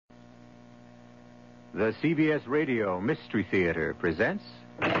The CBS Radio Mystery Theater presents...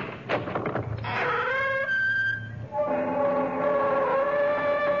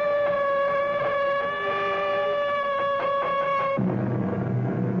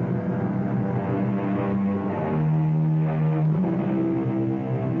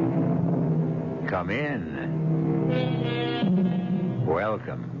 Come in.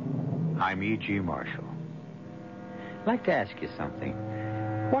 Welcome. I'm E.G. Marshall. I'd like to ask you something.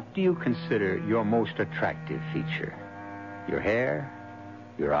 What do you consider your most attractive feature? Your hair?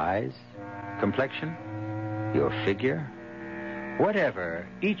 Your eyes? Complexion? Your figure? Whatever,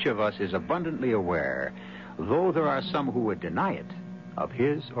 each of us is abundantly aware, though there are some who would deny it, of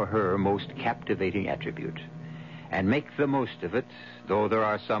his or her most captivating attribute, and make the most of it, though there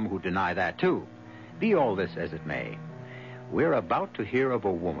are some who deny that too. Be all this as it may, we're about to hear of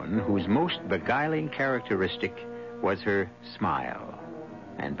a woman whose most beguiling characteristic was her smile.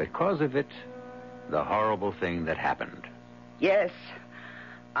 And because of it, the horrible thing that happened. Yes,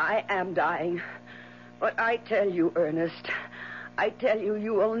 I am dying. But I tell you, Ernest, I tell you,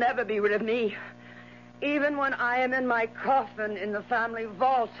 you will never be rid of me. Even when I am in my coffin in the family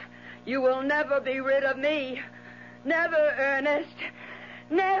vault, you will never be rid of me. Never, Ernest.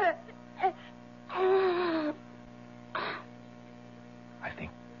 Never. I think...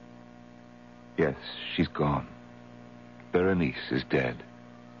 Yes, she's gone. Berenice is dead.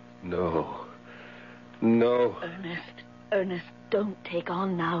 No. Ernest, don't take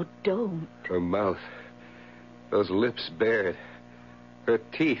on now, don't. Her mouth. Those lips bared. Her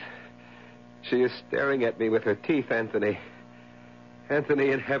teeth. She is staring at me with her teeth, Anthony. Anthony,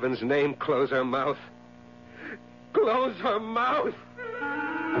 in heaven's name, close her mouth. Close her mouth!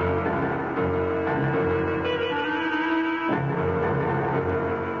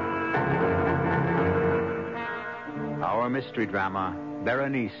 Our mystery drama,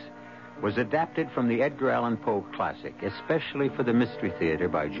 Berenice, was adapted from the Edgar Allan Poe classic, especially for the Mystery Theater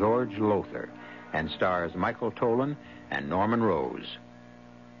by George Lothar, and stars Michael Tolan and Norman Rose.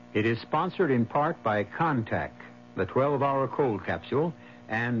 It is sponsored in part by Contact, the 12-hour cold capsule,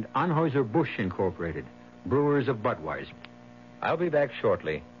 and Anheuser-Busch Incorporated, brewers of Budweiser. I'll be back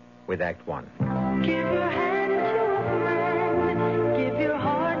shortly with Act One. Give your hand to a friend. Give your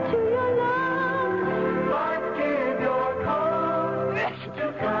heart to your love. But give your cold to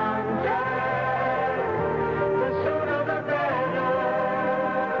Contact. The sooner the better.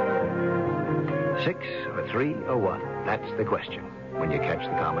 6 or 3 or 1? That's the question when you catch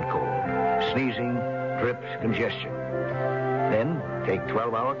the common cold. Sneezing, drips, congestion. Then take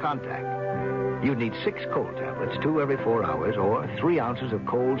 12-hour Contact. You'd need 6 cold tablets, 2 every 4 hours, or 3 ounces of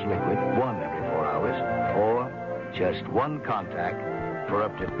Cold's liquid, 1 every 4 hours, or just 1 Contact for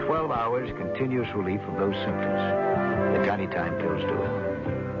up to 12 hours continuous relief of those symptoms. The tiny time pills do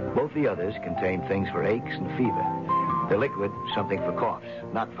it. Both the others contain things for aches and fever. The liquid, something for coughs,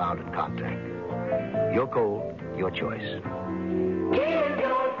 not found in Contact. Your cold, your choice. Give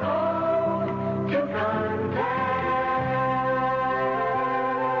your cold to Contact.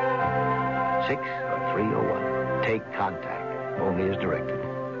 6 or 3 or 1. Take Contact. Only as directed.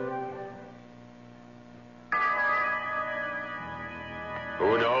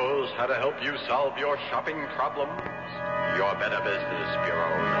 Who knows how to help you solve your shopping problems? Your Better Business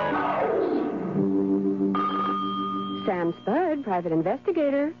Bureau knows. Sam Spud, private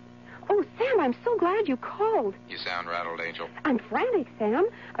investigator. Oh, Sam, I'm so glad you called. You sound rattled, Angel. I'm frantic, Sam.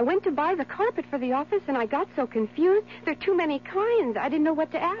 I went to buy the carpet for the office, and I got so confused. There are too many kinds. I didn't know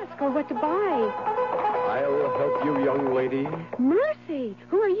what to ask or what to buy. I'll help you, young lady. Mercy,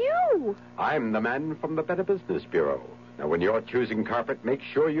 who are you? I'm the man from the Better Business Bureau. Now, when you're choosing carpet, make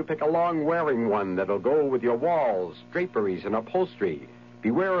sure you pick a long-wearing one that'll go with your walls, draperies, and upholstery.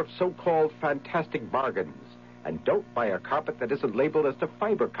 Beware of so-called fantastic bargains. And don't buy a carpet that isn't labeled as to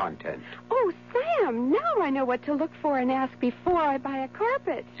fiber content. Oh, Sam, now I know what to look for and ask before I buy a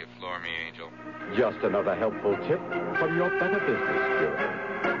carpet. You floor me, Angel. Just another helpful tip from your Better Business Bureau.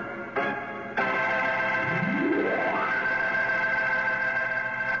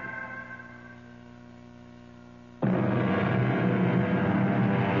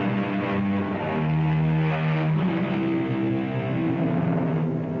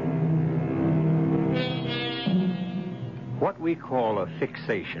 What we call a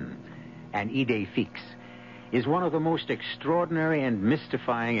fixation, an idée fixe, is one of the most extraordinary and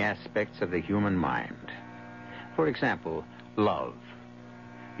mystifying aspects of the human mind. For example, love.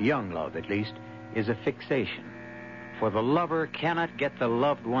 Young love, at least, is a fixation. For the lover cannot get the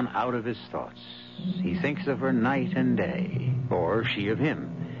loved one out of his thoughts. He thinks of her night and day, or she of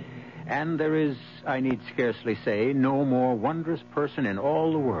him. And there is, I need scarcely say, no more wondrous person in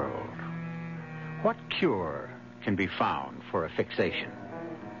all the world. What cure can be found for a fixation?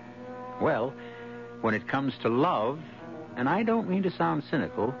 Well, when it comes to love, and I don't mean to sound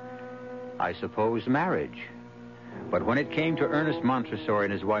cynical, I suppose marriage. But when it came to Ernest Montresor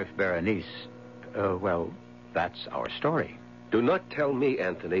and his wife Berenice, well, that's our story. Do not tell me,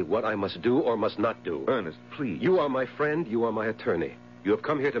 Anthony, what I must do or must not do. Ernest, please. You are my friend. You are my attorney. You have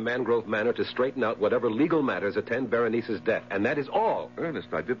come here to Mangrove Manor to straighten out whatever legal matters attend Berenice's death, and that is all. Ernest,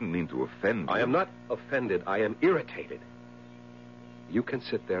 I didn't mean to offend you. I am not offended. I am irritated. You can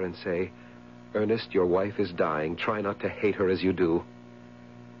sit there and say, Ernest, your wife is dying. Try not to hate her as you do.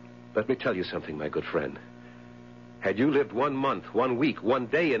 Let me tell you something, my good friend. Had you lived 1 month, 1 week, 1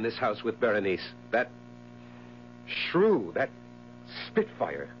 day in this house with Berenice, that shrew, that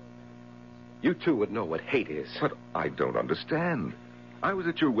spitfire, you too would know what hate is. But I don't understand. I was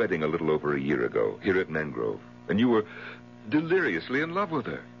at your wedding a little over a year ago, here at Mangrove, and you were deliriously in love with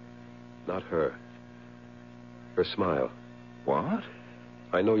her. Not her. Her smile. What?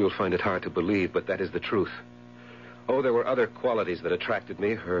 I know you'll find it hard to believe, but that is the truth. Oh, there were other qualities that attracted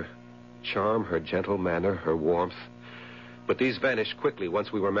me. Her charm, her gentle manner, her warmth. But these vanished quickly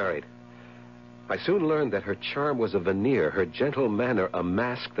once we were married. I soon learned that her charm was a veneer, her gentle manner a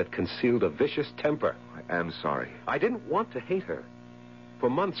mask that concealed a vicious temper. I am sorry. I didn't want to hate her. For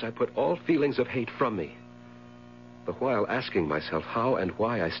months, I put all feelings of hate from me, the while asking myself how and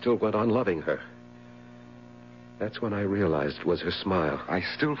why I still went on loving her. That's when I realized it was her smile. I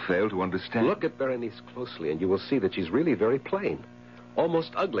still fail to understand. Look at Berenice closely, and you will see that she's really very plain,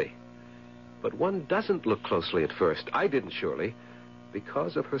 almost ugly. But one doesn't look closely at first. I didn't, surely,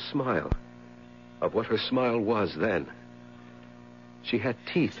 because of her smile, of what her smile was then. She had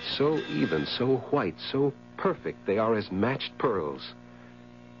teeth so even, so white, so perfect, they are as matched pearls.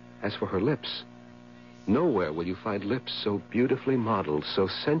 As for her lips, nowhere will you find lips so beautifully modeled, so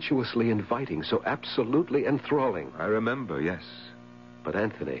sensuously inviting, so absolutely enthralling. I remember, yes. But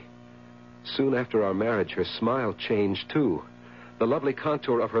Anthony, soon after our marriage, her smile changed, too. The lovely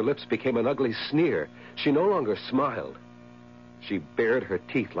contour of her lips became an ugly sneer. She no longer smiled. She bared her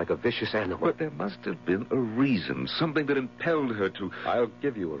teeth like a vicious animal. But there must have been a reason, something that impelled her to... I'll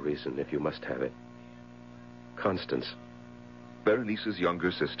give you a reason if you must have it. Constance. Berenice's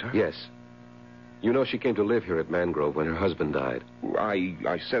younger sister? Yes. You know she came to live here at Mangrove when her husband died.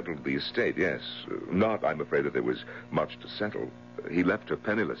 I settled the estate, yes. Not, I'm afraid, that there was much to settle. He left her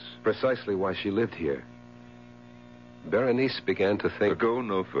penniless. Precisely why she lived here. Berenice began to think... Go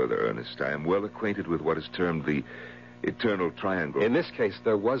no further, Ernest. I am well acquainted with what is termed the eternal triangle. In this case,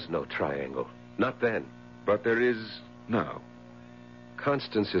 there was no triangle. Not then. But there is now.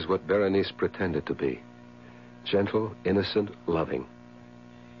 Constance is what Berenice pretended to be. Gentle, innocent, loving.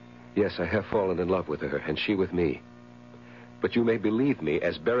 Yes, I have fallen in love with her, and she with me. But you may believe me,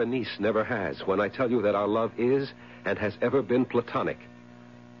 as Berenice never has, when I tell you that our love is and has ever been platonic.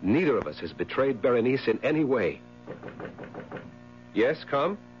 Neither of us has betrayed Berenice in any way. Yes,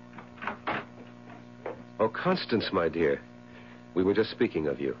 come. Oh, Constance, my dear. We were just speaking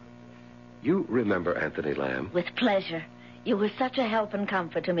of you. You remember Anthony Lamb? With pleasure. You were such a help and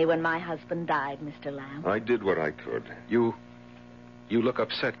comfort to me when my husband died, Mr. Lamb. I did what I could. You look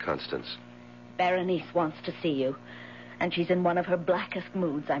upset, Constance. Berenice wants to see you, and she's in one of her blackest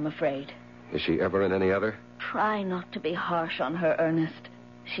moods, I'm afraid. Is she ever in any other? Try not to be harsh on her, Ernest.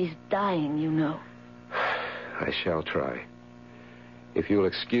 She's dying, you know. I shall try. If you'll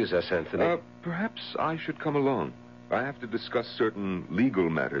excuse us, Anthony. Perhaps I should come along. I have to discuss certain legal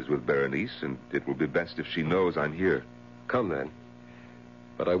matters with Berenice, and it will be best if she knows I'm here. Come, then.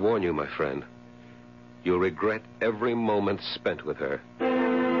 But I warn you, my friend, you'll regret every moment spent with her.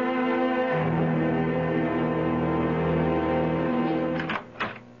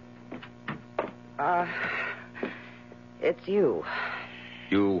 It's you.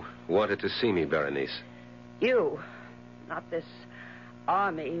 You wanted to see me, Berenice. You. Not this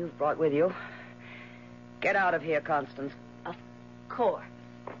army you've brought with you. Get out of here, Constance. Of course.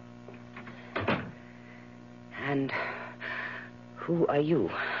 And who are you?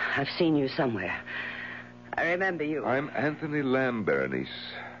 I've seen you somewhere. I remember you. I'm Anthony Lamb, Berenice.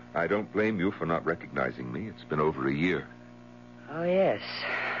 I don't blame you for not recognizing me. It's been over a year. Oh, yes.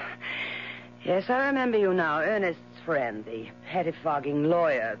 Yes, I remember you now. Ernest's friend, the pettifogging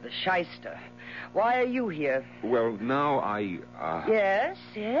lawyer, the shyster. Why are you here? Well, now Yes.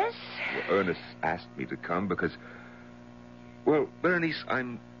 Ernest asked me to come because... Well, Berenice,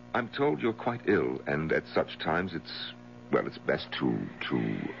 I'm told you're quite ill, and at such times it's best to...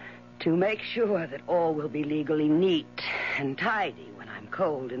 To make sure that all will be legally neat and tidy when I'm I'm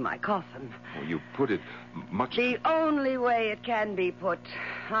cold in my coffin. Oh, you put it much... The only way it can be put.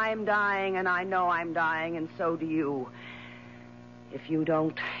 I'm dying, and I know I'm dying, and so do you. If you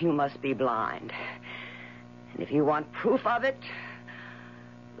don't, you must be blind. And if you want proof of it,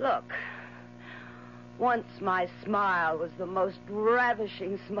 look. Once my smile was the most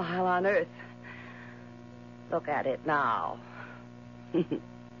ravishing smile on earth. Look at it now.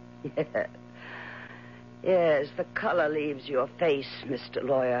 Yes. Yes, the color leaves your face, Mr.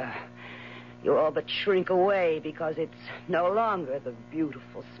 Lawyer. You all but shrink away because it's no longer the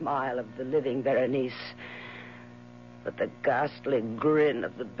beautiful smile of the living Berenice, but the ghastly grin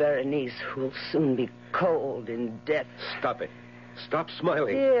of the Berenice who'll soon be cold in death. Stop it. Stop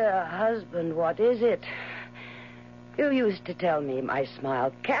smiling. Dear husband, what is it? You used to tell me my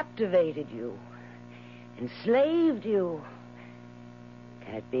smile captivated you, enslaved you.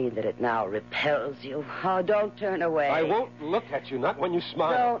 Can it be that it now repels you? Oh, don't turn away. I won't look at you, not when you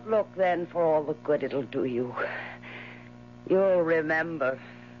smile. Don't look then for all the good it'll do you. You'll remember.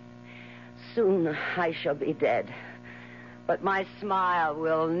 Soon I shall be dead. But my smile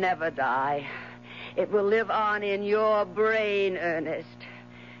will never die. It will live on in your brain, Ernest.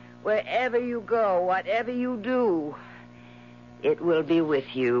 Wherever you go, whatever you do, it will be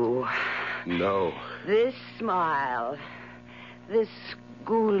with you. No. This smile, this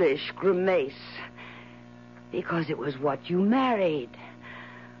ghoulish grimace, because it was what you married,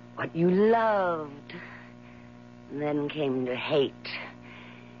 what you loved, and then came to hate.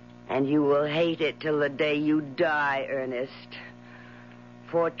 And you will hate it till the day you die, Ernest.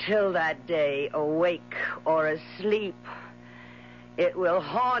 For till that day, awake or asleep, it will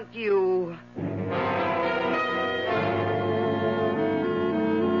haunt you.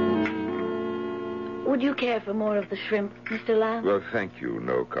 Would you care for more of the shrimp, Mr. Lamb? Well, thank you,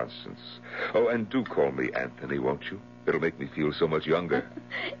 no, Constance. Oh, and do call me Anthony, won't you? It'll make me feel so much younger.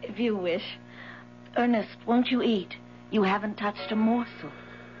 If you wish. Ernest, won't you eat? You haven't touched a morsel.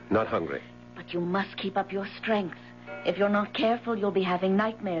 Not hungry. But you must keep up your strength. If you're not careful, you'll be having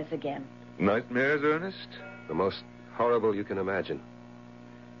nightmares again. Nightmares, Ernest? The most horrible you can imagine.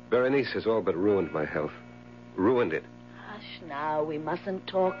 Berenice has all but ruined my health. Ruined it. Hush now, we mustn't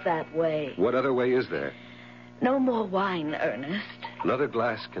talk that way. What other way is there? No more wine, Ernest. Another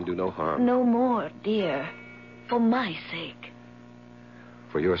glass can do no harm. No more, dear. For my sake.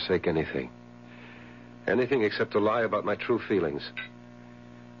 For your sake, anything. Anything except to lie about my true feelings.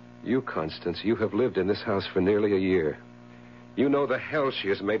 You, Constance, you have lived in this house for nearly a year. You know the hell she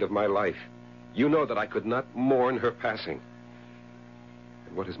has made of my life. You know that I could not mourn her passing.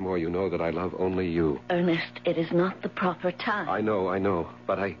 And what is more, you know that I love only you. Ernest, it is not the proper time. I know,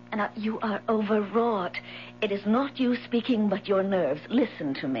 but I... And you are overwrought. It is not you speaking, but your nerves.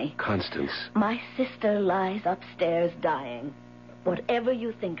 Listen to me. Constance. My sister lies upstairs dying. Whatever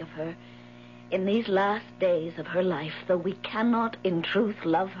you think of her, in these last days of her life, though we cannot in truth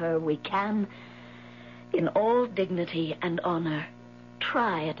love her, we can, in all dignity and honor,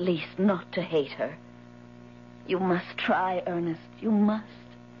 try at least not to hate her. You must try, Ernest. You must.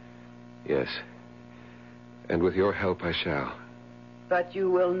 Yes. And with your help, I shall. But you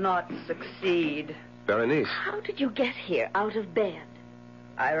will not succeed. Berenice. How did you get here, out of bed?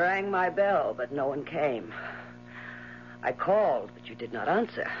 I rang my bell, but no one came. I called, but you did not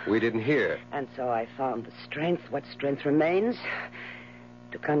answer. We didn't hear. And so I found the strength, what strength remains,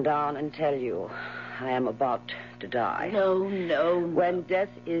 to come down and tell you I am about to die. No. When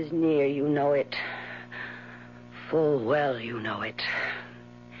death is near, you know it. Full well you know it.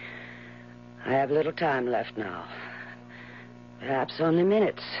 I have little time left now. Perhaps only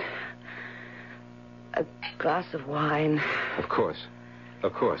minutes. A glass of wine. Of course.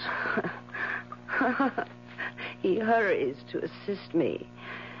 He hurries to assist me,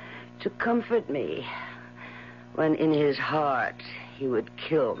 to comfort me, when in his heart he would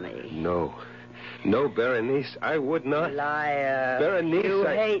kill me. No, Berenice, I would not. Liar. Berenice, You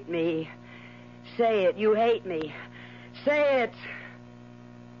hate me. Say it, you hate me. Say it.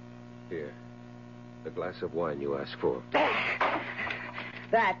 Here, the glass of wine you asked for.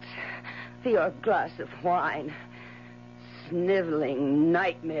 That, for your glass of wine. Sniveling,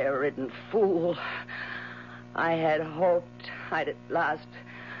 nightmare-ridden fool. I had hoped I'd at last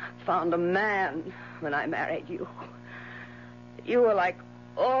found a man when I married you. You were like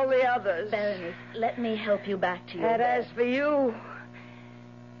all the others. Berenice, let me help you back to your And bed. as for you,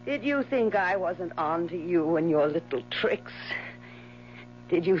 did you think I wasn't on to you and your little tricks?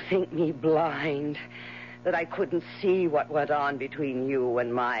 Did you think me blind, that I couldn't see what went on between you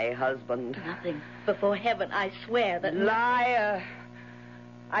and my husband? Nothing. Before heaven, I swear that... Liar!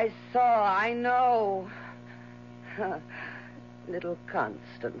 I saw, I know. little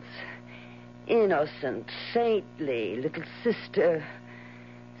Constance. Innocent, saintly little sister,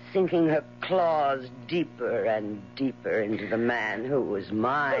 sinking her claws deeper and deeper into the man who was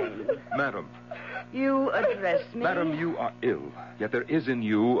mine. Madam. You address me? Madam, you are ill. Yet there is in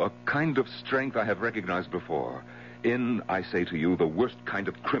you a kind of strength I have recognized before. In, I say to you, the worst kind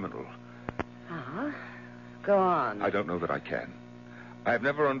of criminal. Uh-huh. Go on. I don't know that I can. I have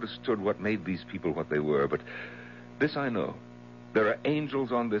never understood what made these people what they were, but this I know. There are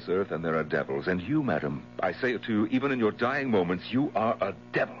angels on this earth and there are devils. And you, madam, I say it to you, even in your dying moments, you are a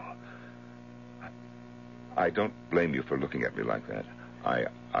devil. I don't blame you for looking at me like that.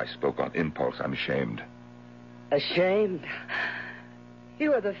 I spoke on impulse. I'm ashamed. Ashamed?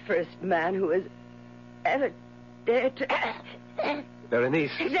 You are the first man who has ever dared to...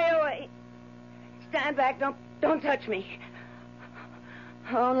 Berenice. Stay away. Stand back. Don't touch me.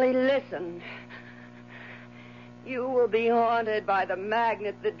 Only listen. You will be haunted by the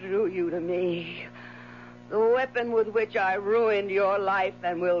magnet that drew you to me. The weapon with which I ruined your life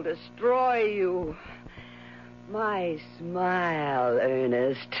and will destroy you. My smile,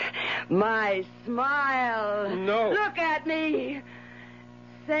 Ernest. My smile. No. Look at me.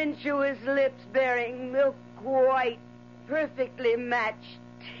 Sensuous lips bearing milk white, perfectly matched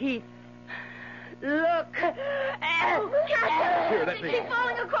teeth. Look. Here, let me... She's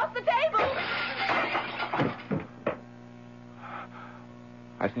falling across the table.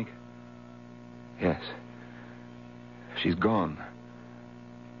 I think... Yes. She's gone.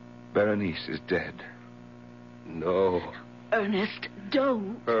 Berenice is dead. No. Ernest,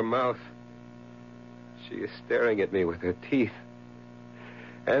 don't. Her mouth. She is staring at me with her teeth.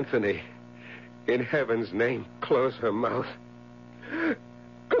 Anthony, in heaven's name, close her mouth.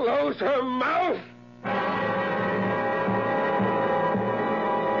 Close her mouth!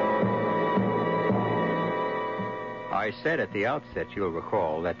 I said at the outset, you'll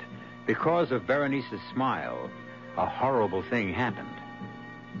recall, that because of Berenice's smile, a horrible thing happened.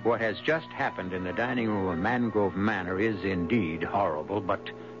 What has just happened in the dining room of Mangrove Manor is indeed horrible, but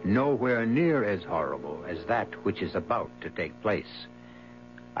nowhere near as horrible as that which is about to take place.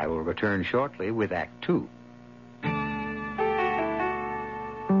 I will return shortly with Act 2.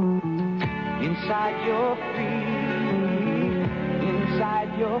 Inside you're free.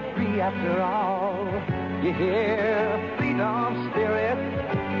 Inside you're free after all. You hear freedom spirit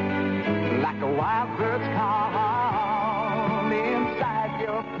like a wild bird's call. Inside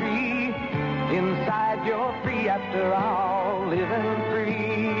you're free. Inside you're free after all. Living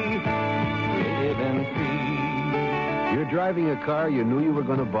free. Living free. You're driving a car you knew you were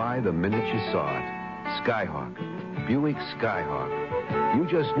going to buy the minute you saw it. Skyhawk. Buick Skyhawk. You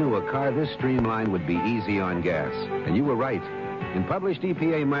just knew a car this streamlined would be easy on gas. And you were right. In published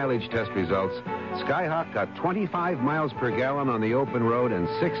EPA mileage test results, Skyhawk got 25 miles per gallon on the open road and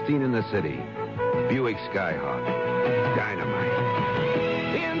 16 in the city. Buick Skyhawk. Dynamite.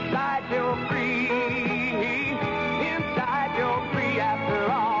 Inside you're free. Inside you're free after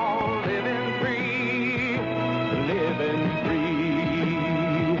all. Living free. Living free.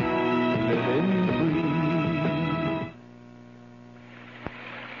 Living free.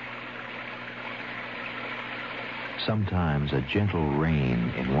 Sometimes a gentle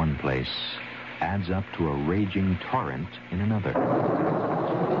rain in one place adds up to a raging torrent in another.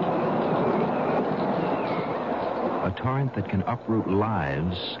 A torrent that can uproot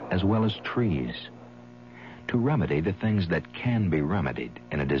lives as well as trees. To remedy the things that can be remedied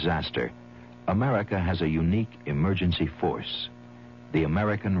in a disaster, America has a unique emergency force, the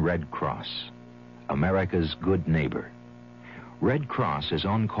American Red Cross, America's good neighbor. Red Cross is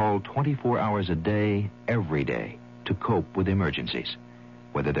on call 24 hours a day, every day, to cope with emergencies,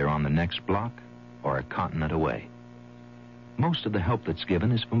 whether they're on the next block or a continent away. Most of the help that's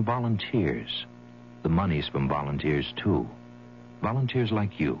given is from volunteers. The money's from volunteers, too. Volunteers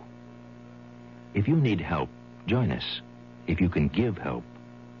like you. If you need help, join us. If you can give help,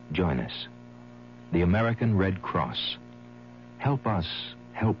 join us. The American Red Cross. Help us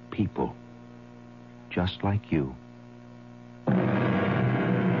help people just like you.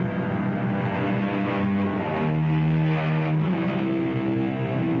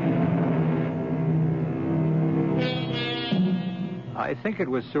 I think it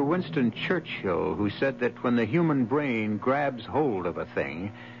was Sir Winston Churchill who said that when the human brain grabs hold of a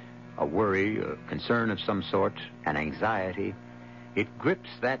thing, a worry, a concern of some sort, an anxiety, it grips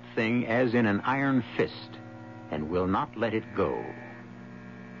that thing as in an iron fist and will not let it go.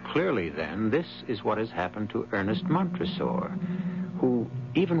 Clearly, then, this is what has happened to Ernest Montresor, who,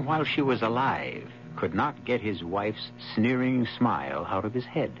 even while she was alive, could not get his wife's sneering smile out of his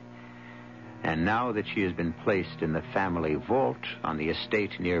head. And now that she has been placed in the family vault on the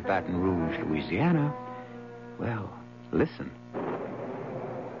estate near Baton Rouge, Louisiana, well, listen.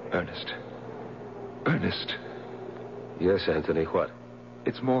 Ernest. Ernest. Yes, Anthony, what?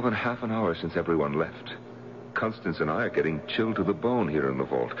 It's more than half an hour since everyone left. Constance and I are getting chilled to the bone here in the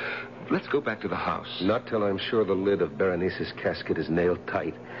vault. Let's go back to the house. Not till I'm sure the lid of Berenice's casket is nailed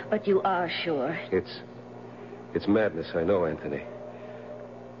tight. But you are sure. It's madness, I know, Anthony.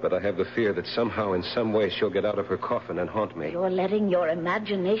 But I have the fear that somehow, in some way, she'll get out of her coffin and haunt me. You're letting your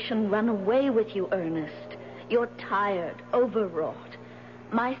imagination run away with you, Ernest. You're tired, overwrought.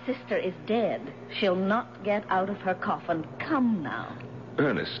 My sister is dead. She'll not get out of her coffin. Come now.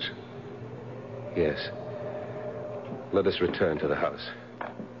 Ernest. Yes. Let us return to the house.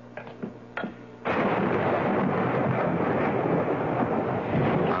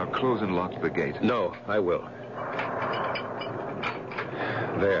 I'll close and lock the gate. No, I will.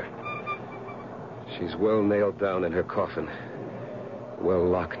 There. She's well nailed down in her coffin. Well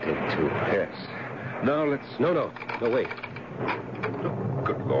locked in, too. Yes. Now let's... No, wait.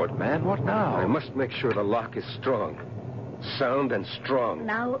 Good Lord, man, what now? I must make sure the lock is strong. Sound and strong.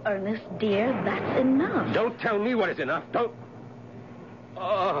 Now, Ernest, dear, that's enough. Don't tell me what is enough. Don't...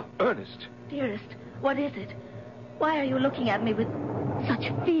 Oh, Ernest. Dearest, what is it? Why are you looking at me with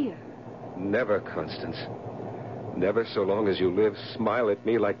such fear? Never, Constance. Never so long as you live, smile at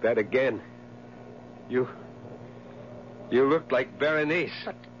me like that again. You look like Berenice.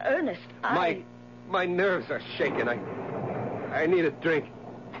 But, Ernest, My nerves are shaking. I need a drink.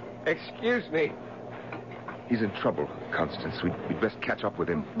 Excuse me. He's in trouble, Constance. We'd best catch up with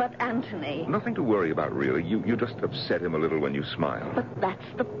him. But, Anthony... Nothing to worry about, really. You just upset him a little when you smile. But that's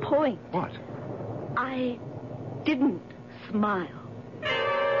the point. What? I didn't smile.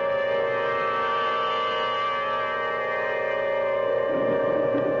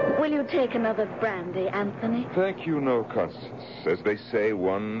 Will you take another brandy, Anthony? Thank you, no, Constance. As they say,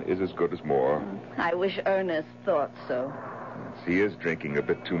 one is as good as more. I wish Ernest thought so. He is drinking a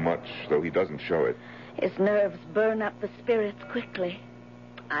bit too much, though he doesn't show it. His nerves burn up the spirits quickly.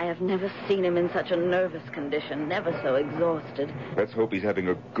 I have never seen him in such a nervous condition, never so exhausted. Let's hope he's having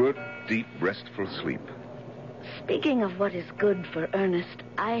a good, deep, restful sleep. Speaking of what is good for Ernest,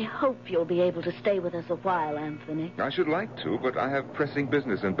 I hope you'll be able to stay with us a while, Anthony. I should like to, but I have pressing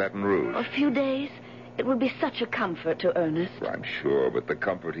business in Baton Rouge. A few days? It would be such a comfort to Ernest. I'm sure, but the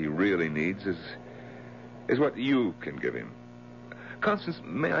comfort he really needs is what you can give him. Constance,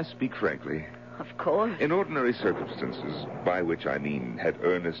 may I speak frankly? Of course. In ordinary circumstances, by which I mean had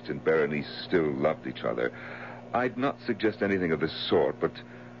Ernest and Berenice still loved each other, I'd not suggest anything of this sort, but,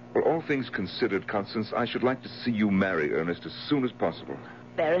 well, all things considered, Constance, I should like to see you marry Ernest as soon as possible.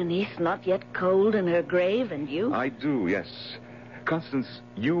 Berenice not yet cold in her grave, and you? I do, yes. Constance,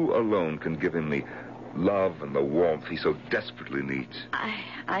 you alone can give him the love and the warmth he so desperately needs.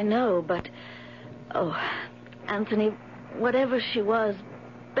 I know, but... Oh, Anthony, whatever she was,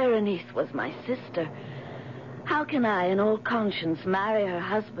 Berenice was my sister. How can I, in all conscience, marry her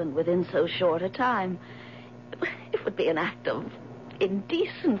husband within so short a time? It would be an act of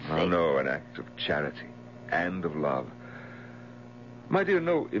indecency. Oh, no, an act of charity and of love. My dear,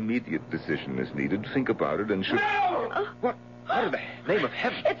 no immediate decision is needed. Think about it and should... No! What? Out of the name of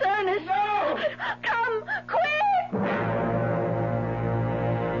heaven. It's Ernest. No! Come, quick!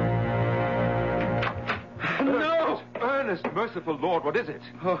 No! Ernest, merciful Lord, what is it?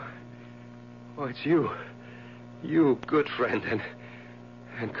 Oh, it's you. You, good friend,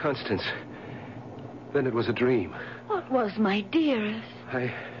 and Constance. Then it was a dream. What was, my dearest?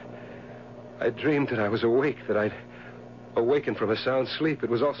 I dreamed that I was awake, that I'd awakened from a sound sleep. It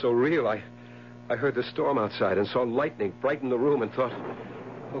was all so real. I heard the storm outside and saw lightning brighten the room and thought,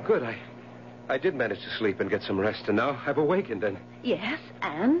 oh, good, I did manage to sleep and get some rest, and now I've awakened, and... Yes,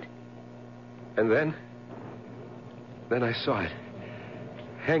 and? And then I saw it,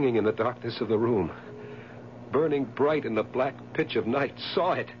 hanging in the darkness of the room, burning bright in the black pitch of night.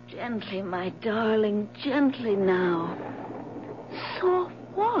 Saw it. Gently, my darling, gently now. Saw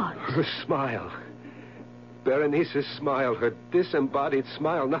what? Her smile. Berenice's smile, her disembodied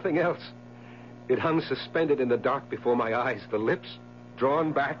smile, nothing else. It hung suspended in the dark before my eyes, the lips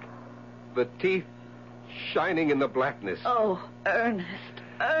drawn back, the teeth shining in the blackness. Oh, Ernest.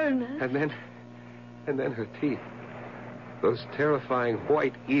 And then her teeth. Those terrifying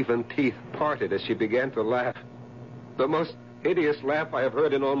white, even teeth parted as she began to laugh. The most hideous laugh I have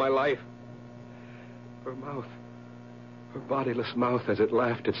heard in all my life. Her mouth, her bodiless mouth, as it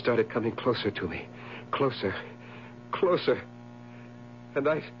laughed, it started coming closer to me. Closer. And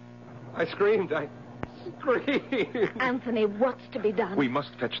I screamed. I Scream! Anthony, what's to be done? We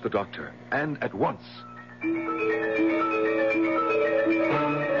must fetch the doctor, and at once.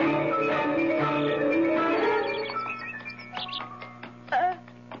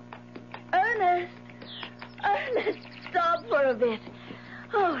 Ernest, stop for a bit.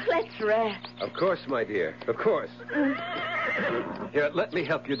 Oh, let's rest. Of course, my dear. Of course. Here, let me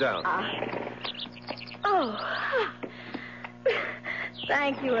help you down.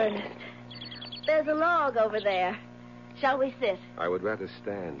 Thank you, Ernest. There's a log over there. Shall we sit? I would rather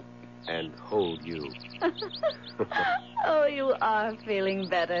stand and hold you. Oh, you are feeling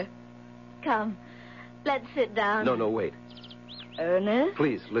better. Come, let's sit down. No, wait. Ernest?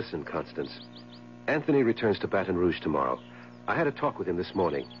 Please, listen, Constance. Anthony returns to Baton Rouge tomorrow. I had a talk with him this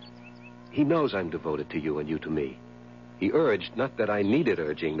morning. He knows I'm devoted to you and you to me. He urged, not that I needed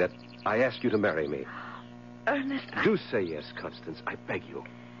urging, that I ask you to marry me. Ernest, Do say yes, Constance. I beg you.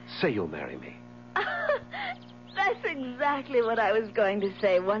 Say you'll marry me. That's exactly what I was going to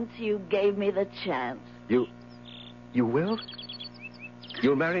say once you gave me the chance. You will?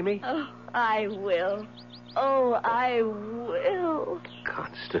 You'll marry me? Oh, I will. Oh, I will.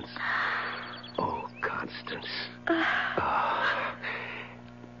 Constance. Oh, Constance.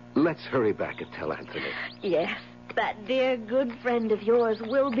 Let's hurry back and tell Anthony. Yes, that dear good friend of yours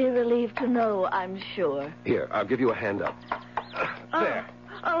will be relieved to know, I'm sure. Here, I'll give you a hand up. There.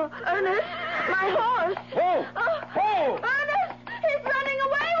 Oh, Ernest, my horse. Oh! Oh! Ernest, he's running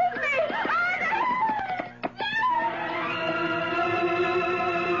away with me.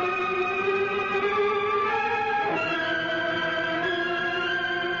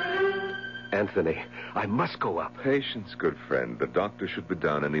 Anthony, I must go up. Patience, good friend. The doctor should be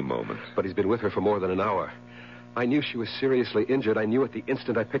down any moment. But he's been with her for more than an hour. I knew she was seriously injured. I knew it the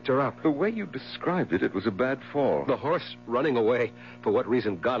instant I picked her up. The way you described it, it was a bad fall. The horse, running away, for what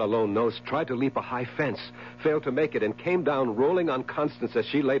reason God alone knows, tried to leap a high fence, failed to make it, and came down rolling on Constance as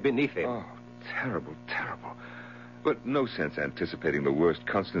she lay beneath him. Oh, terrible, terrible. But no sense anticipating the worst.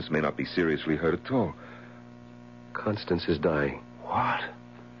 Constance may not be seriously hurt at all. Constance is dying. What?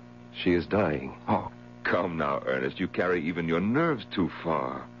 She is dying. Oh, come now, Ernest. You carry even your nerves too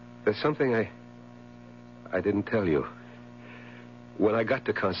far. There's something I didn't tell you. When I got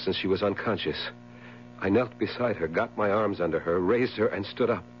to Constance, she was unconscious. I knelt beside her, got my arms under her, raised her, and stood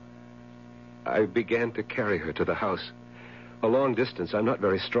up. I began to carry her to the house. A long distance. I'm not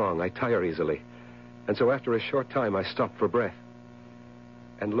very strong. I tire easily. And so after a short time, I stopped for breath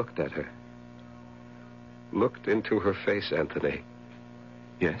and looked at her. Looked into her face, Anthony.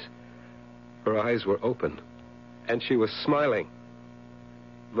 Yes? Her eyes were open, and she was smiling.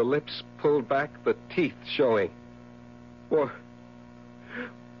 The lips pulled back, the teeth showing. For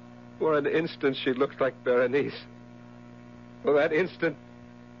an instant, she looked like Berenice. For that instant,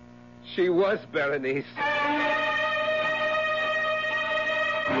 she was Berenice.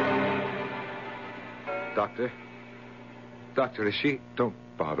 Doctor, is she... Don't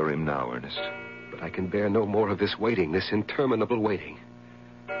bother him now, Ernest. But I can bear no more of this waiting, this interminable waiting.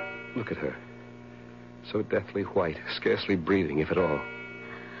 Look at her. So deathly white, scarcely breathing, if at all.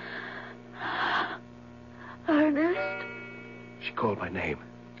 Ernest? She called my name.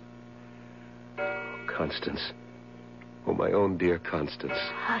 Oh, Constance. Oh, my own dear Constance.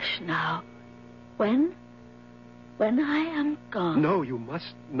 Hush now. When I am gone... No, you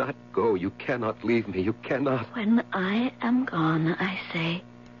must not go. You cannot leave me. You cannot. When I am gone, I say,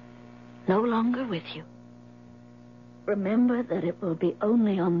 no longer with you. Remember that it will be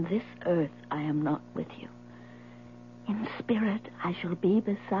only on this earth I am not with you. In spirit, I shall be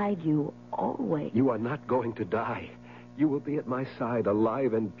beside you always. You are not going to die. You will be at my side,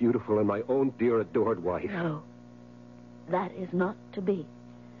 alive and beautiful, and my own dear adored wife. No, that is not to be.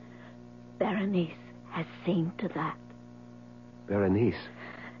 Berenice has seen to that. Berenice?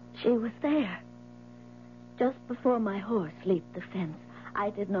 She was there. Just before my horse leaped the fence. I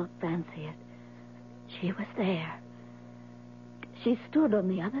did not fancy it. She was there. She stood on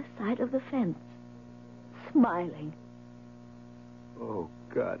the other side of the fence, smiling. Oh,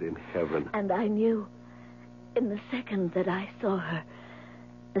 God in heaven. And I knew, in the second that I saw her,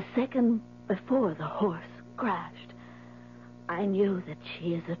 the second before the horse crashed, I knew that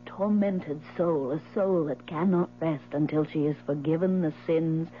she is a tormented soul, a soul that cannot rest until she is forgiven the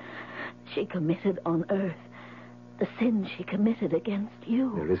sins she committed on earth, the sins she committed against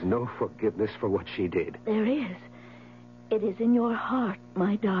you. There is no forgiveness for what she did. There is. It is in your heart,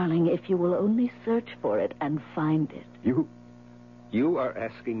 my darling, if you will only search for it and find it. You are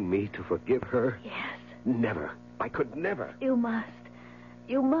asking me to forgive her? Yes. Never. I could never. You must.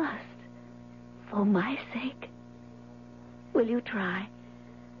 You must. For my sake. Will you try?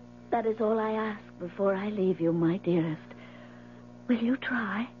 That is all I ask before I leave you, my dearest. Will you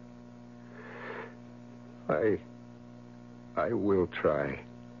try? I will try.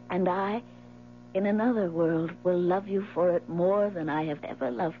 And I, in another world, will love you for it more than I have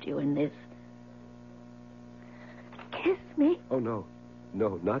ever loved you in this. Kiss me. Oh, no.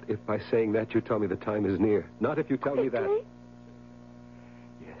 No, not if by saying that you tell me the time is near. Not if you tell me that.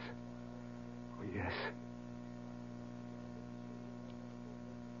 Yes. Oh, yes.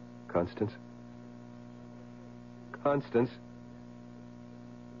 Constance? Constance?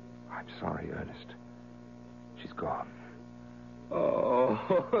 I'm sorry, Ernest. She's gone.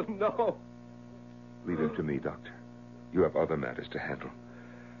 Oh, no. Leave him to me, Doctor. You have other matters to handle.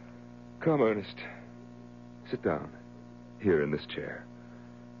 Come, Ernest. Sit down. Here in this chair.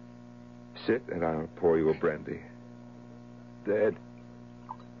 Sit, and I'll pour you a brandy. Dead.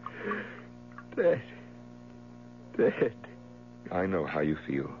 Dead. Dead. I know how you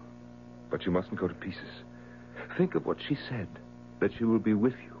feel, but you mustn't go to pieces. Think of what she said, that she will be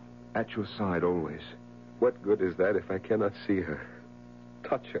with you, at your side always. What good is that if I cannot see her,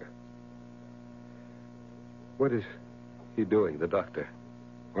 touch her? What is he doing, the doctor?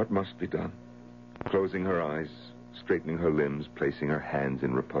 What must be done? Closing her eyes, straightening her limbs, placing her hands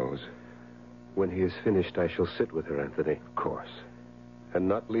in repose. When he is finished, I shall sit with her, Anthony. Of course. And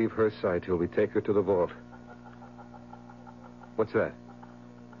not leave her side till we take her to the vault. What's that?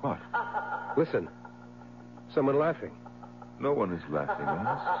 What? Listen. Someone laughing. No one is laughing,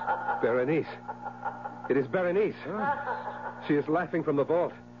 Ernest. Berenice. It is Berenice. She is laughing from the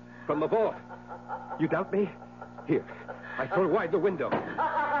vault. From the vault. You doubt me? Here. I throw wide the window.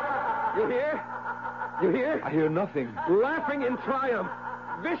 You hear? You hear? I hear nothing. Laughing in triumph.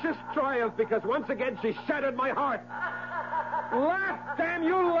 Vicious triumph, because once again she shattered my heart. Laugh, damn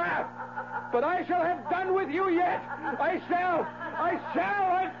you, laugh! But I shall have done with you yet. I shall.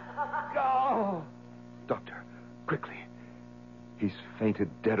 Oh. Doctor, quickly. He's fainted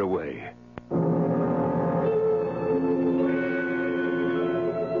dead away.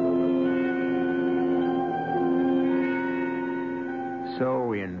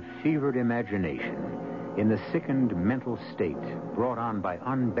 So, in fevered imagination, in the sickened mental state brought on by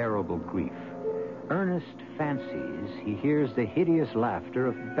unbearable grief, Ernest fancies he hears the hideous laughter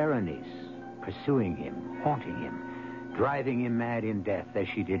of Berenice, pursuing him, haunting him, driving him mad in death as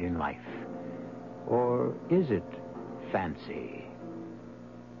she did in life. Or is it fancy?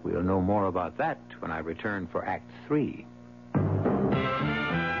 We'll know more about that when I return for Act 3.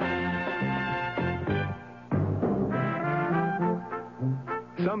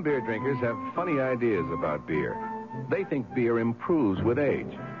 Some beer drinkers have funny ideas about beer. They think beer improves with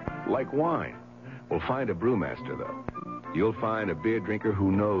age, like wine. We'll find a brewmaster, though. You'll find a beer drinker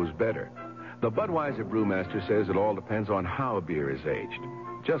who knows better. The Budweiser brewmaster says it all depends on how a beer is aged.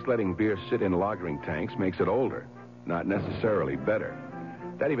 Just letting beer sit in lagering tanks makes it older, not necessarily better.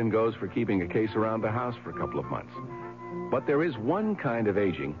 That even goes for keeping a case around the house for a couple of months. But there is one kind of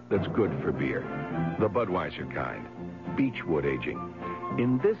aging that's good for beer, the Budweiser kind, beechwood aging.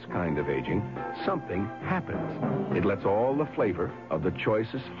 In this kind of aging, something happens. It lets all the flavor of the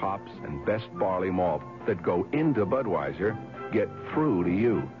choicest hops and best barley malt that go into Budweiser get through to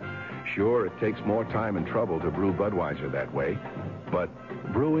you. Sure, it takes more time and trouble to brew Budweiser that way, but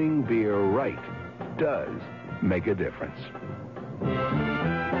brewing beer right does make a difference.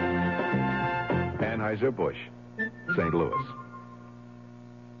 Anheuser-Busch, St. Louis.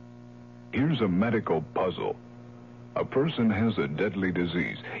 Here's a medical puzzle. A person has a deadly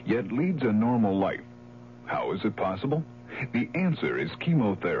disease, yet leads a normal life. How is it possible? The answer is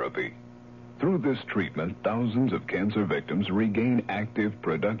chemotherapy. Through this treatment, thousands of cancer victims regain active,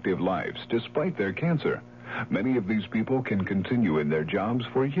 productive lives despite their cancer. Many of these people can continue in their jobs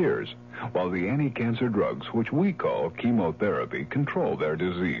for years, while the anti-cancer drugs, which we call chemotherapy, control their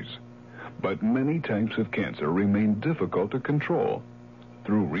disease. But many types of cancer remain difficult to control.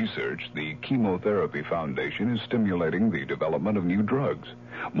 Through research, the Chemotherapy Foundation is stimulating the development of new drugs.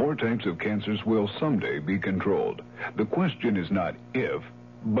 More types of cancers will someday be controlled. The question is not if,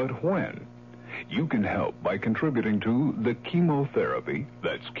 but when. You can help by contributing to the Chemotherapy,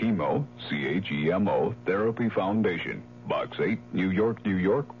 that's Chemo, C-H-E-M-O, Therapy Foundation, Box 8, New York, New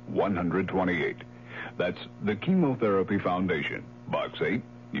York, 128. That's the Chemotherapy Foundation, Box 8,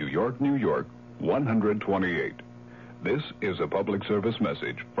 New York, New York, 128. This is a public service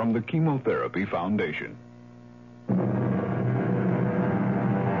message from the Chemotherapy Foundation.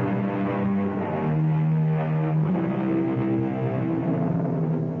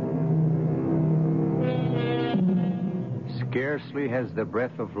 Scarcely has the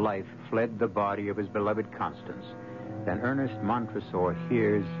breath of life fled the body of his beloved Constance than Ernest Montresor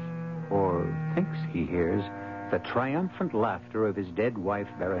hears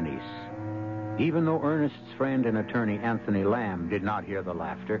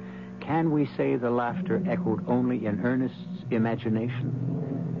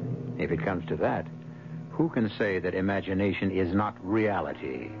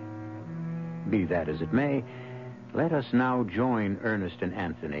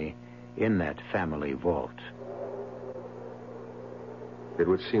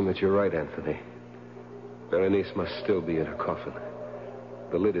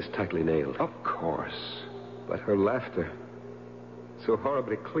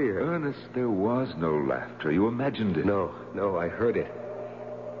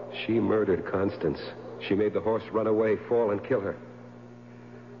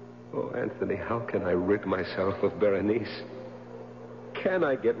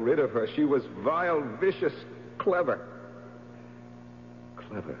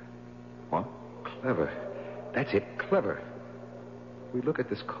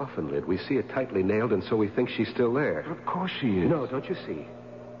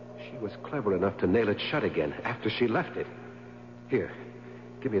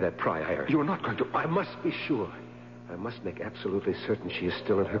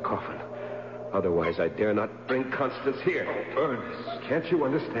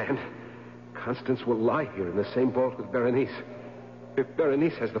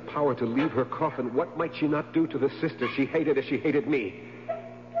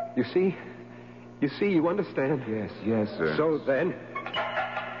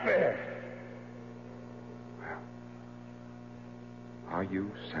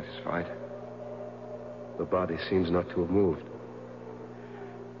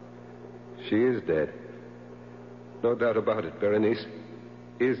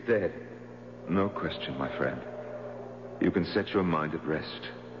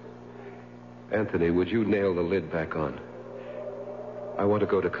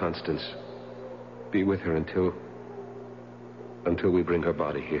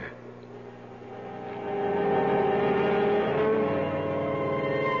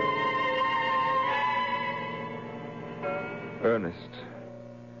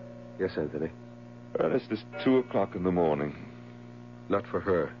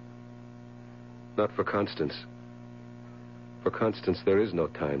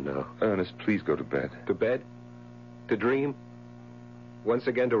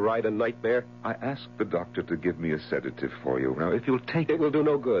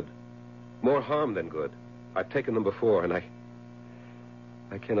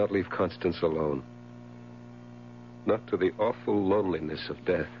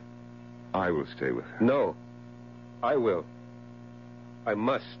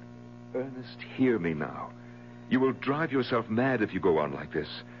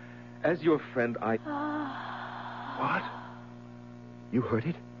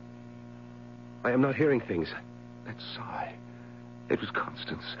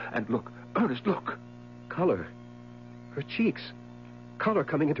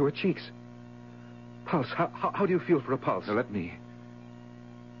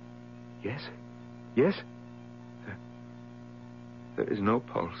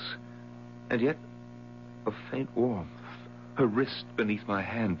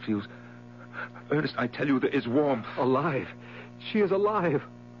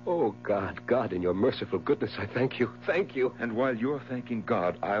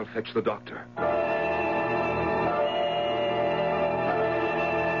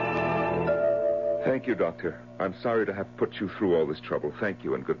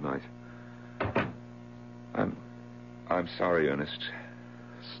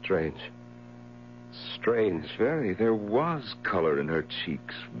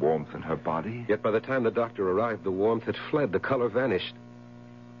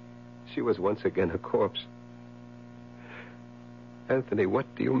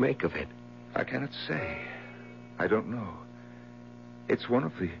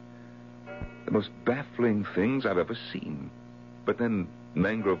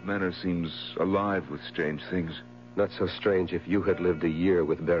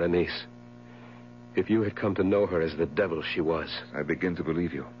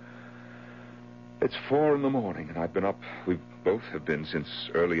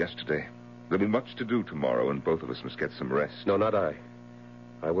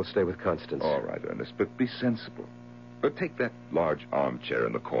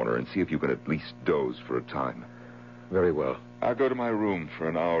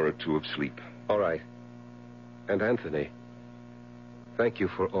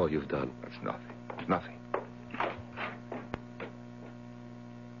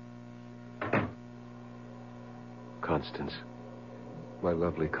Constance. My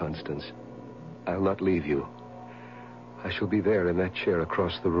lovely Constance. I'll not leave you. I shall be there in that chair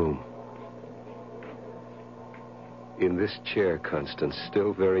across the room. In this chair, Constance,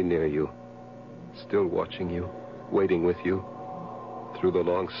 still very near you. Still watching you, waiting with you, through the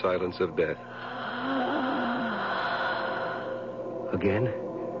long silence of death. Again?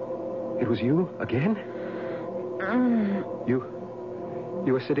 It was you? Again?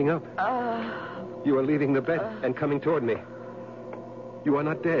 You are sitting up. You are leaving the bed and coming toward me. You are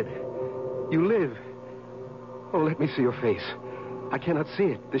not dead. You live. Oh, let me see your face. I cannot see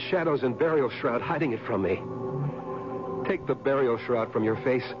it. The shadows and burial shroud hiding it from me. Take the burial shroud from your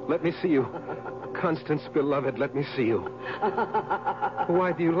face. Let me see you. Constance, beloved, let me see you.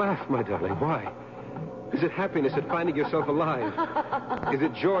 Why do you laugh, my darling? Why? Is it happiness at finding yourself alive? Is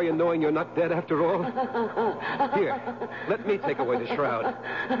it joy in knowing you're not dead after all? Here, let me take away the shroud.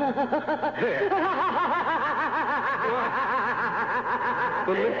 There. What?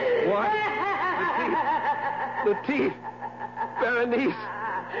 The lips. What? The teeth. Berenice.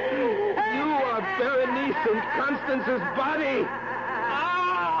 You are Berenice in Constance's body.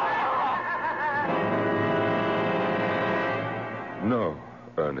 No,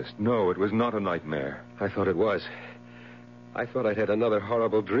 Ernest, no, it was not a nightmare. I thought it was. I thought I'd had another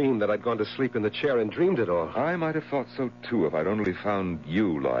horrible dream, that I'd gone to sleep in the chair and dreamed it all. I might have thought so, too, if I'd only found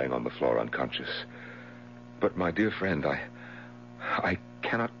you lying on the floor unconscious. But, my dear friend, I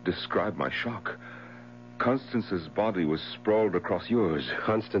cannot describe my shock. Constance's body was sprawled across yours.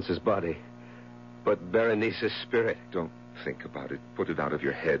 Constance's body. But Berenice's spirit. Don't think about it. Put it out of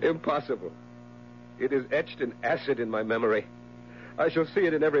your head. Impossible. It is etched in acid in my memory. I shall see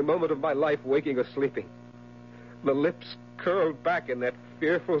it in every moment of my life, waking or sleeping. The lips curled back in that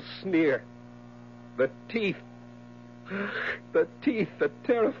fearful sneer. The teeth. The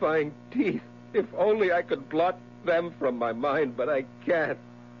terrifying teeth. If only I could blot them from my mind, but I can't.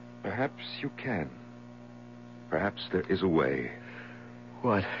 Perhaps you can. Perhaps there is a way.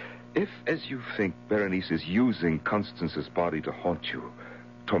 What? If, as you think, Berenice is using Constance's body to haunt you,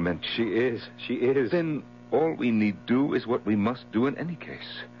 torment you... She is. Then all we need do is what we must do in any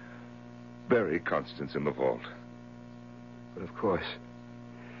case. Bury Constance in the vault. But of course,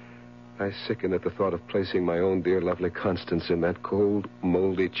 I sicken at the thought of placing my own dear, lovely Constance in that cold,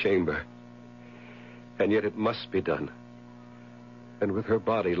 moldy chamber. And yet it must be done. And with her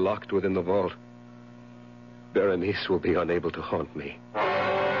body locked within the vault, Berenice will be unable to haunt me.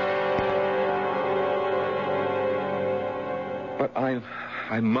 But I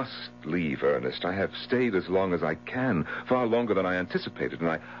must leave, Ernest. I have stayed as long as I can, far longer than I anticipated, and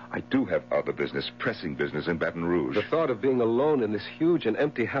I do have other business, pressing business in Baton Rouge. The thought of being alone in this huge and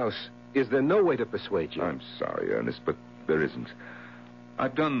empty house, is there no way to persuade you? I'm sorry, Ernest, but there isn't.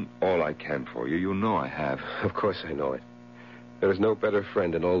 I've done all I can for you. You know I have. Of course I know it. There is no better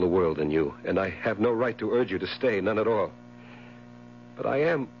friend in all the world than you, and I have no right to urge you to stay, none at all. But I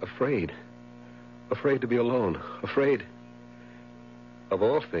am afraid. Afraid to be alone. Afraid. Of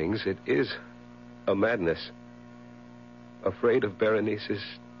all things, it is a madness. Afraid of Berenice's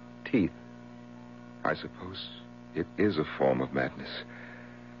teeth. I suppose it is a form of madness.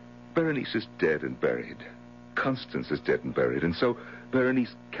 Berenice is dead and buried. Constance is dead and buried, and so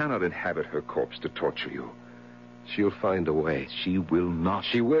Berenice cannot inhabit her corpse to torture you. She'll find a way. She will not.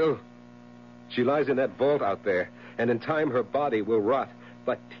 She will. She lies in that vault out there, and in time her body will rot.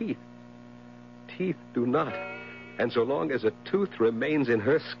 But teeth do not. And so long as a tooth remains in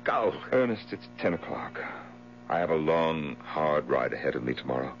her skull... Ernest, it's 10 o'clock. I have a long, hard ride ahead of me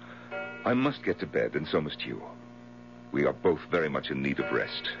tomorrow. I must get to bed, and so must you. We are both very much in need of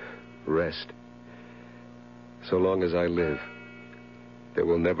rest. Rest. So long as I live, there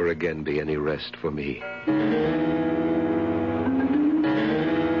will never again be any rest for me.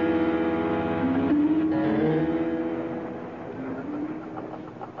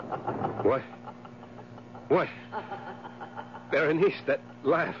 What? What? Berenice, that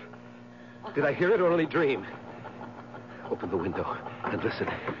laugh. Did I hear it or only dream? Open the window and listen.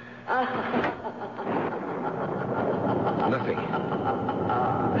 Nothing.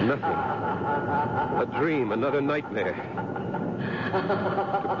 A dream, another nightmare.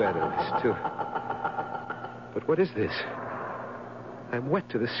 To bed, Ernest, too. But what is this? I'm wet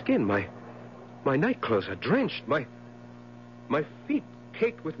to the skin. My nightclothes are drenched. My feet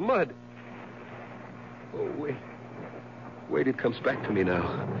caked with mud. Oh, wait, it comes back to me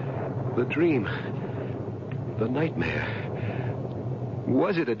now. The dream. The nightmare.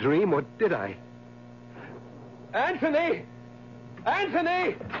 Was it a dream, or did I? Anthony!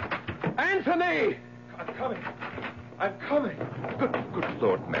 Anthony! Anthony! I'm coming. Good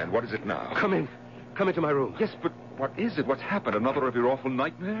Lord, man. What is it now? Come Come into my room. Yes, but what is it? What's happened? Another of your awful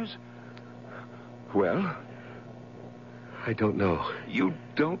nightmares? Well? I don't know. You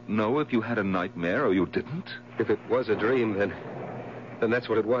don't know if you had a nightmare or you didn't? If it was a dream, then that's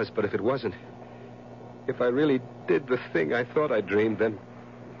what it was. But if it wasn't, if I really did the thing I thought I dreamed, then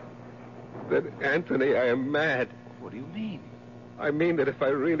Anthony, I am mad. What do you mean? I mean that if I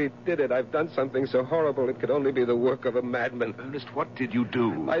really did it, I've done something so horrible it could only be the work of a madman. Ernest, what did you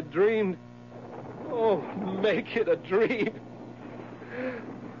do? I dreamed. Oh, make it a dream.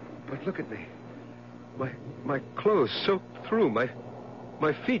 But look at me. My clothes soaked through, my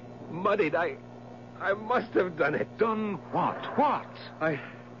feet muddied. I must have done it. Done what? What? I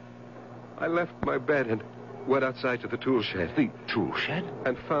left my bed and went outside to the tool shed. The tool shed?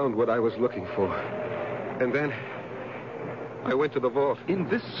 And found what I was looking for. And then I went to the vault. In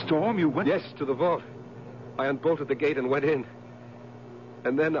this storm you went? Yes, to the vault. I unbolted the gate and went in.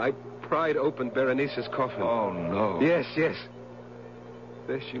 And then I pried open Berenice's coffin. Oh, no. Yes.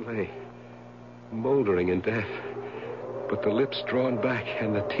 There she lay, moldering in death. But the lips drawn back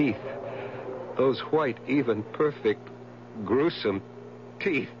and the teeth, those white, even, perfect, gruesome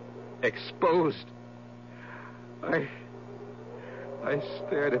teeth, exposed. I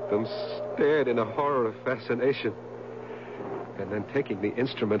stared at them, stared in a horror of fascination. And then taking the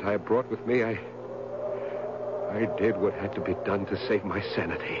instrument I brought with me, I did what had to be done to save my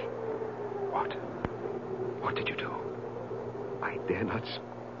sanity. What? What did you do? I dare not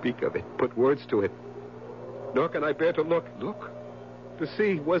speak of it, put words to it. Nor can I bear to look. Look? To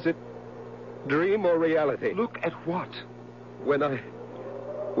see, was it dream or reality? Look at what? When I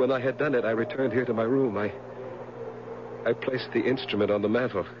had done it, I returned here to my room. I placed the instrument on the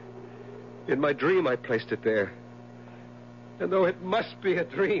mantel. In my dream, I placed it there. And though it must be a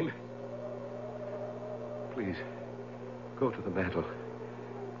dream, please, go to the mantel.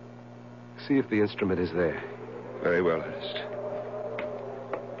 See if the instrument is there. Very well, Ernest.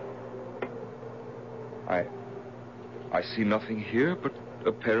 I see nothing here but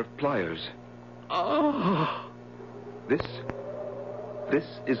a pair of pliers. Oh! This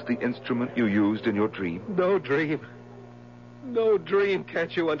is the instrument you used in your dream? No dream. No dream.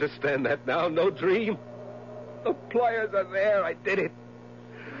 Can't you understand that now? No dream. The pliers are there. I did it.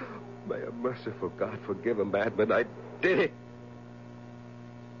 May a merciful God forgive a madman. I did it.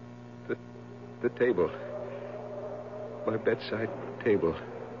 The table. My bedside table.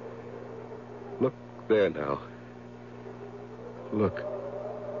 Look there now. Look.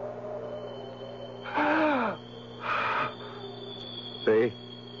 They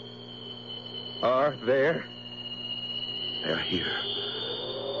are there. They're here.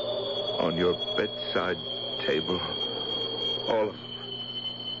 On your bedside table.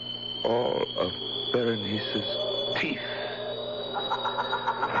 All of Berenice's teeth.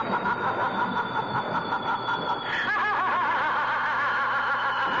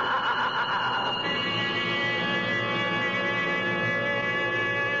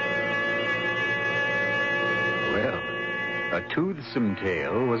 A toothsome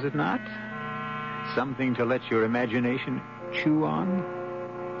tale, was it not? Something to let your imagination chew on?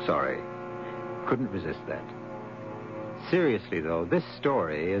 Sorry, couldn't resist that. Seriously, though, this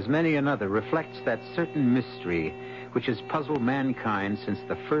story, as many another, reflects that certain mystery which has puzzled mankind since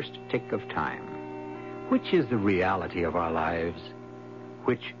the first tick of time. Which is the reality of our lives?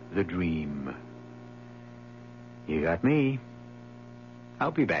 Which the dream? You got me.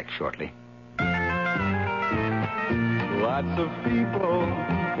 I'll be back shortly. Lots of people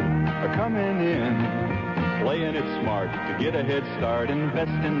are coming in, playing it smart to get a head start,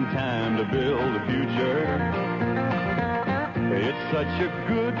 investing time to build a future. It's such a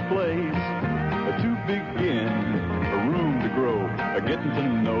good place to begin, a room to grow, getting to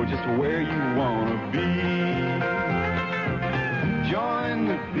know just where you want to be. Join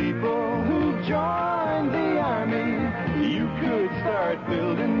the people who joined the army. You could start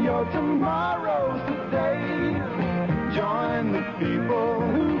building your tomorrows today. Join the people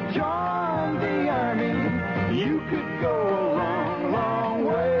who joined the army. You could go a long, long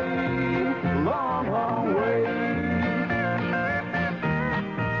way. Long, long way.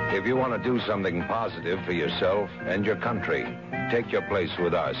 If you want to do something positive for yourself and your country, take your place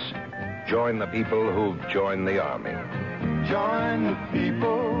with us. Join the people who've joined the army. Join the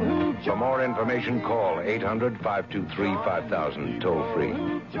people who For more information, call 800-523-5000, toll free.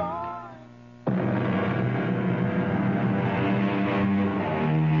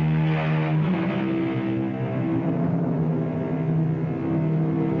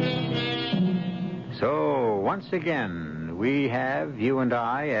 So, once again, we have, you and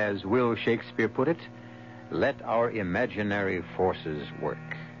I, as Will Shakespeare put it, let our imaginary forces work.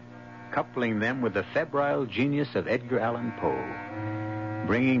 coupling them with the febrile genius of Edgar Allan Poe,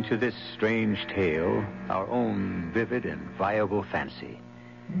 bringing to this strange tale our own vivid and viable fancy.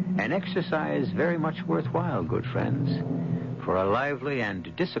 An exercise very much worthwhile, good friends, for a lively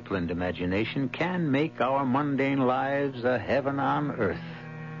and disciplined imagination can make our mundane lives a heaven on earth,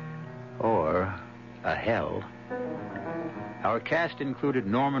 or a hell. Our cast included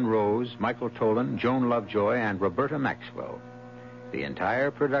Norman Rose, Michael Tolan, Joan Lovejoy, and Roberta Maxwell. The entire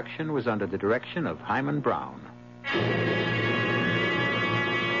production was under the direction of Hyman Brown.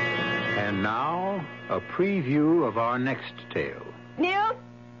 And now, a preview of our next tale. Neil,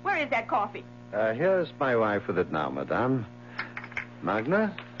 where is that coffee? Here's my wife with it now, madame.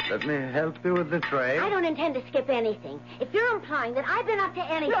 Magna, let me help you with the tray. I don't intend to skip anything. If you're implying that I've been up to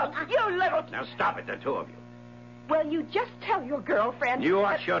anything... Look, you little... Now stop it, the two of you. Well, you just tell your girlfriend... You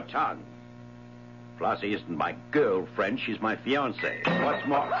watch your tongue. Flossie isn't my girlfriend. She's my fiancée. What's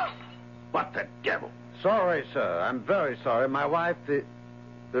more... What the devil? Sorry, sir. I'm very sorry. My wife, the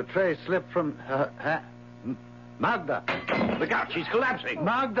tray slipped from her... Magda. Look out, she's collapsing.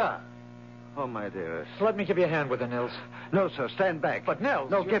 Magda. Oh, my dearest. Let me give you a hand with her, Nils. No, sir, stand back. But, Nils...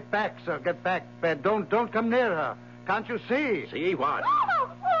 No, get back, sir. Get back. Don't come near her. Can't you see? See what?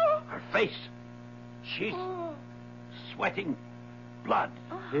 Her face. She's sweating blood.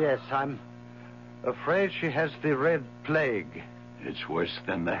 Yes, I'm afraid she has the red plague. It's worse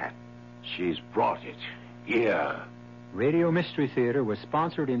than that. She's brought it here. Radio Mystery Theater was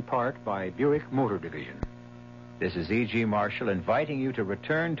sponsored in part by Buick Motor Division. This is E.G. Marshall inviting you to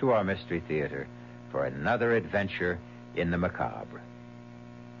return to our Mystery Theater for another adventure in the macabre.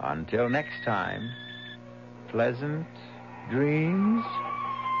 Until next time, pleasant dreams.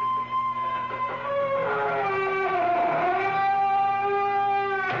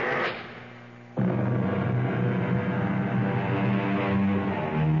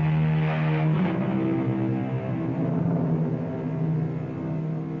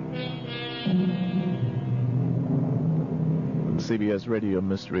 CBS Radio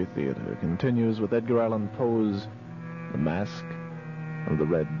Mystery Theater continues with Edgar Allan Poe's The Mask of the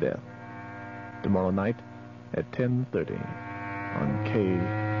Red Death. Tomorrow night at 10:30 on KRNT.